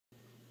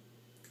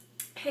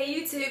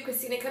Hey YouTube,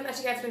 Christina coming at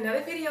you guys with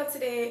another video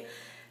today.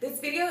 This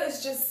video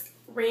is just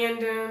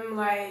random,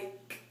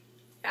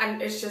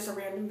 and it's just a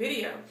random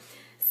video.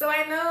 So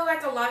I know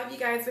a lot of you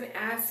guys been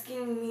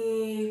asking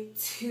me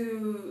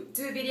to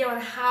do a video on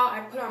how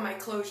I put on my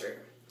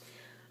closure.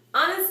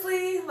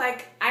 Honestly,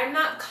 I'm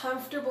not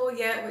comfortable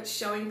yet with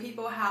showing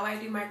people how I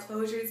do my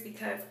closures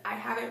because I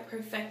haven't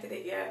perfected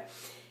it yet.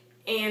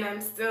 And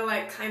I'm still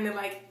kind of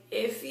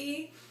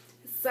iffy.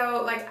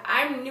 So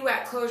I'm new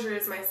at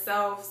closures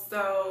myself,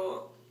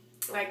 so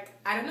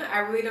I don't know, I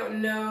really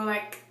don't know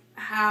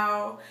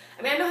how,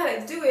 I mean I know how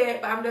to do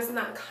it, but I'm just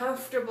not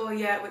comfortable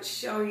yet with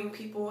showing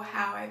people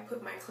how I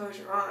put my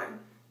closure on.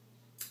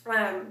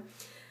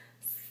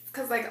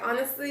 Cause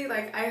honestly,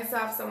 I still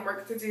have some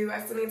work to do.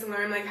 I still need to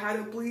learn how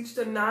to bleach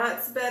the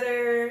knots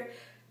better,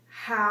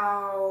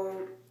 how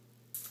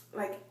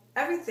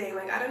everything,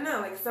 I don't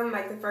know,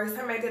 the first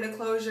time I did a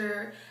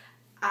closure,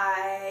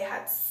 I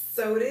had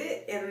sewed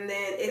it and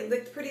then it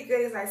looked pretty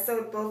good as I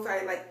sewed both.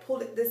 I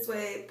pulled it this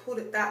way, pulled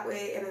it that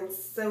way, and then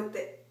sewed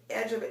the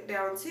edge of it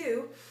down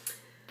too.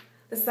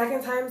 The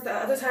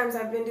other times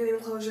I've been doing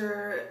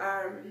closure,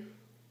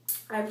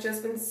 I've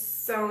just been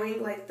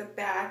sewing the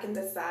back and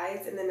the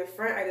sides, and then the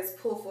front I just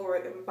pull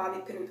forward and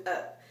bobby pin it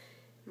up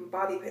and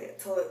bobby pin it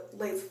till it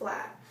lays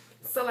flat.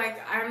 So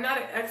I'm not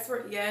an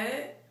expert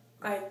yet.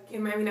 I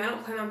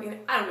don't plan on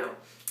being, I don't know.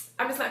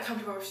 I'm just not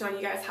comfortable with showing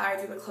you guys how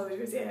I do the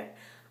closures yet.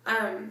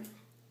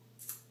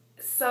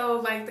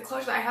 So the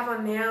closure that I have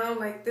on now,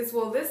 this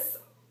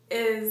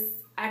is,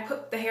 I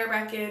put the hair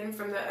back in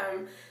from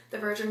the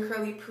Virgin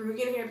Curly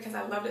Peruvian hair because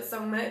I loved it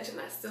so much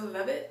and I still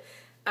love it.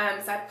 So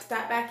I put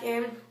that back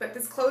in. But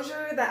this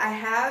closure that I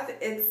have,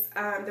 it's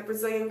the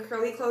Brazilian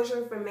curly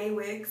closure from May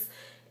Wigs,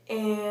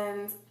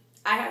 and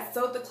I had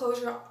sewed the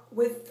closure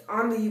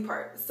on the U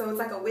part, so it's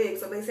like a wig.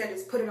 So basically I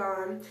just put it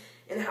on,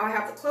 and how I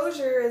have the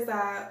closure is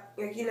that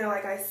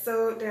I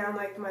sewed down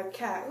my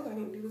cap. Oh, I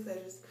didn't do the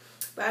edges.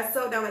 But I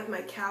sewed down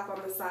my cap on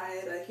the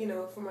side,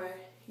 for my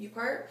U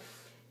part.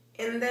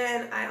 And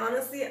then I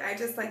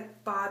just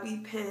bobby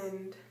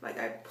pinned,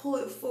 I pull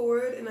it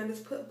forward and I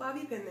just put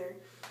bobby pin there.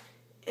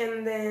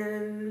 And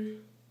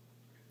then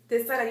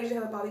this side I usually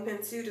have a bobby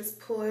pin too, just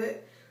pull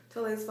it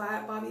till it's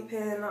flat, bobby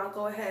pin, I'll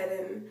go ahead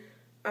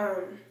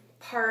and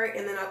part,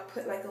 and then I'll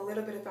put a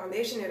little bit of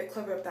foundation there to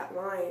cover up that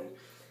line.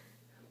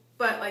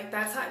 But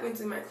that's how I've been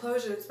doing my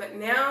closures. But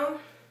now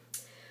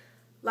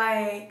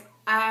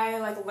I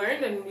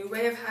learned a new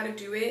way of how to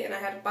do it, and I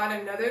had bought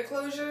another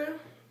closure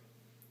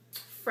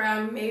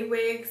from May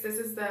Wigs. This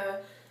is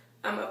the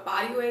a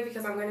body wave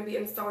because I'm going to be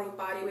installing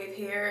body wave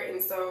hair,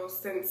 and so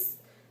since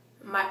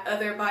my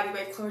other body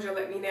wave closure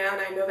let me down,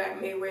 I know that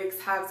May Wigs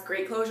has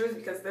great closures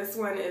because this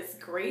one is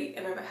great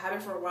and I've had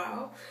it for a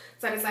while.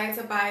 So I decided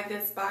to buy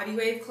this body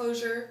wave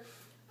closure.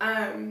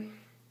 I'm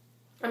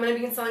going to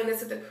be installing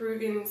this with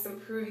some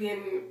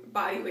Peruvian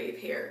body wave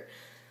hair.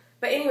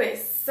 But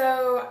anyways,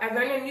 so I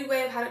learned a new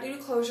way of how to do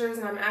closures,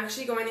 and I'm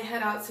actually going to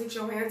head out to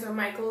Joann's or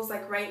Michael's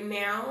right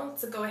now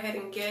to go ahead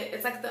and get,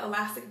 it's the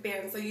elastic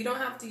band, so you don't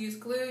have to use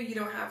glue, you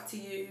don't have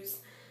to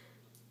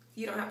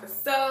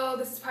sew.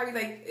 This is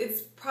probably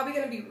it's probably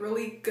going to be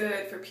really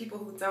good for people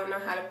who don't know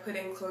how to put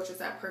in closures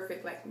that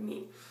perfect like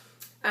me,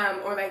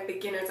 or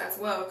beginners as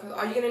well, because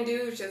all you're going to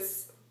do is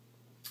just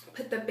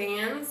put the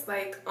bands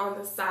on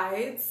the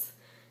sides,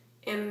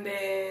 and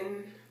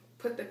then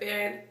put the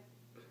band,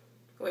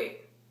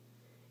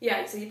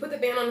 so you put the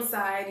band on the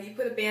side, you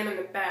put a band on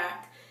the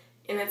back,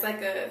 and it's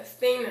a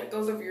thing that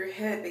goes over your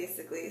head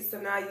basically. So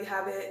now you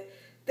have it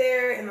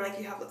there, and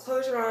you have the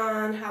closure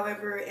on,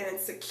 however, and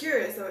it's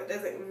secure so it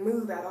doesn't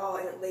move at all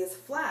and it lays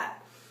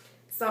flat.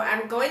 So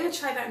I'm going to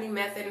try that new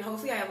method, and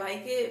hopefully I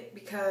like it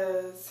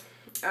because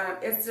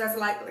it's just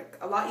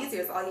a lot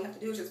easier. So all you have to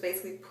do is just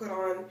basically put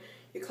on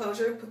your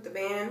closure, put the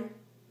band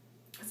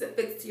as it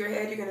fits to your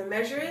head. You're going to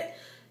measure it,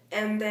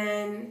 and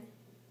then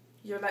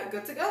you're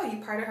good to go. You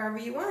part it however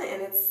you want,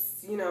 and it's,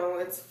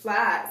 it's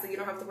flat, so you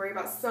don't have to worry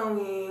about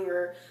sewing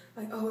or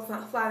oh, it's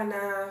not flat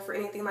enough or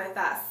anything like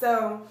that.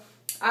 So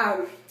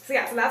so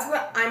that's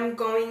what I'm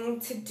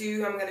going to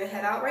do. I'm going to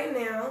head out right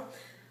now.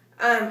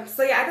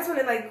 So I just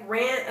want to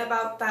rant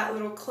about that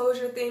little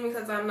closure thing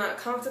because I'm not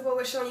comfortable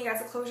with showing you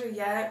guys a closure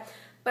yet.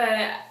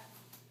 But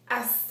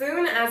as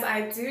soon as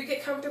I do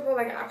get comfortable,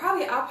 I'll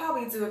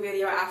probably do a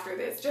video after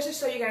this just to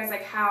show you guys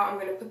how I'm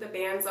going to put the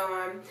bands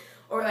on,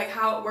 or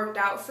how it worked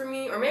out for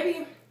me, or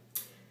maybe,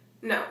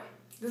 no,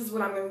 this is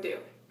what I'm going to do.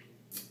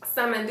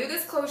 So I'm going to do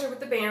this closure with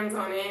the bands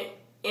on it,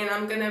 and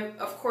I'm going to,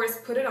 of course,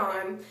 put it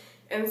on,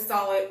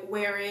 install it,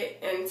 wear it,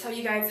 and tell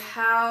you guys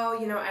how,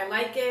 I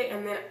like it,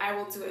 and then I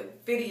will do a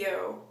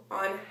video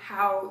on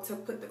how to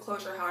put the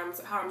closure, how I'm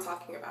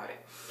talking about it.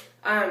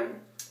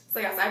 So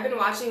yes, I've been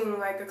watching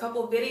a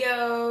couple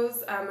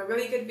videos, a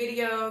really good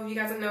video. You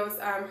guys know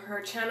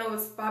her channel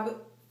is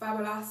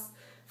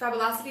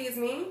Fabulosity is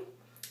Me.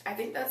 I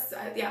think that's,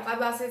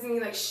 Fabulosity is Me.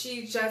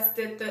 She just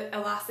did the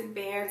elastic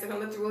bands and it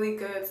looked really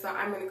good, so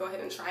I'm going to go ahead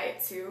and try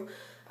it too.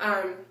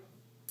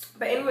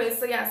 But anyway,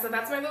 so yeah, so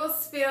that's my little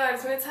spiel. I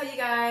just want to tell you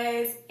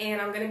guys,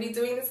 and I'm going to be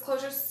doing this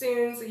closure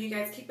soon, so you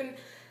guys keep an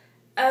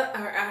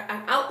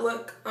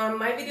outlook on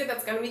my video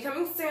that's going to be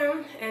coming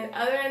soon. And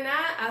other than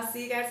that, I'll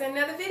see you guys in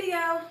another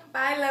video.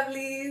 Bye,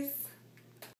 lovelies.